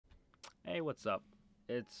Hey, what's up?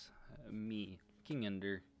 It's me,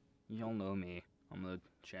 KingEnder. Y'all know me. I'm the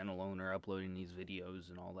channel owner uploading these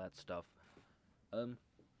videos and all that stuff. Um,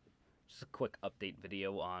 just a quick update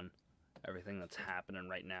video on everything that's happening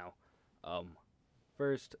right now.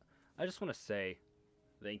 First, I just want to say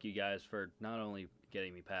thank you guys for not only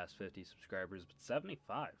getting me past 50 subscribers, but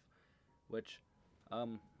 75, which,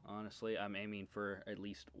 honestly, I'm aiming for at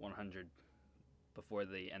least 100 before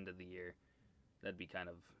the end of the year. That'd be kind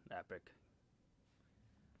of epic.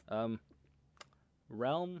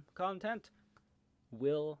 Realm content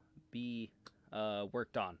will be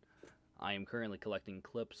worked on. I am currently collecting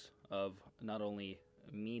clips of not only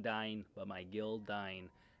me dying, but my guild dying,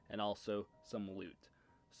 and also some loot.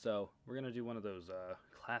 So we're gonna do one of those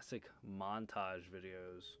classic montage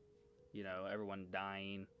videos. You know, everyone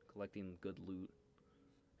dying, collecting good loot,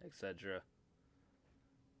 etc.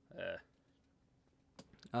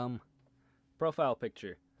 Profile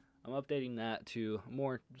picture. I'm updating that to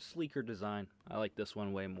more sleeker design. I like this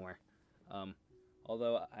one way more.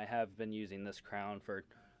 Although I have been using this crown for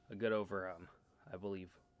a good over, I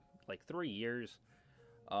believe, like 3 years.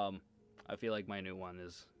 I feel like my new one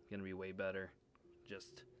is gonna be way better,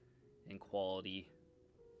 just in quality.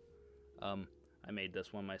 I made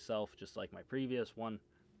this one myself, just like my previous one,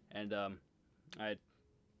 and I'd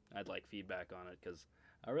like feedback on it because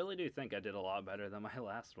I really do think I did a lot better than my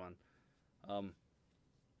last one.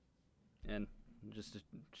 And just to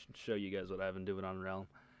show you guys what I've been doing on Realm,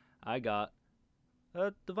 I got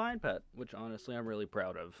a Divine Pet, which honestly I'm really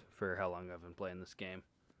proud of for how long I've been playing this game,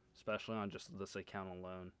 especially on just this account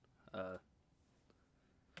alone.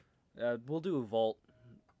 We'll do a Vault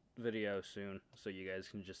video soon, so you guys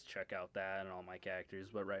can just check out that and all my characters,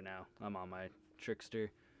 but right now I'm on my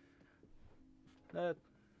Trickster. But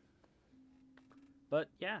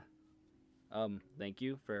yeah, thank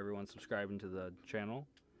you for everyone subscribing to the channel.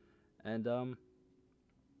 And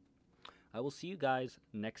I will see you guys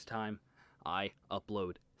next time I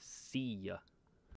upload. See ya.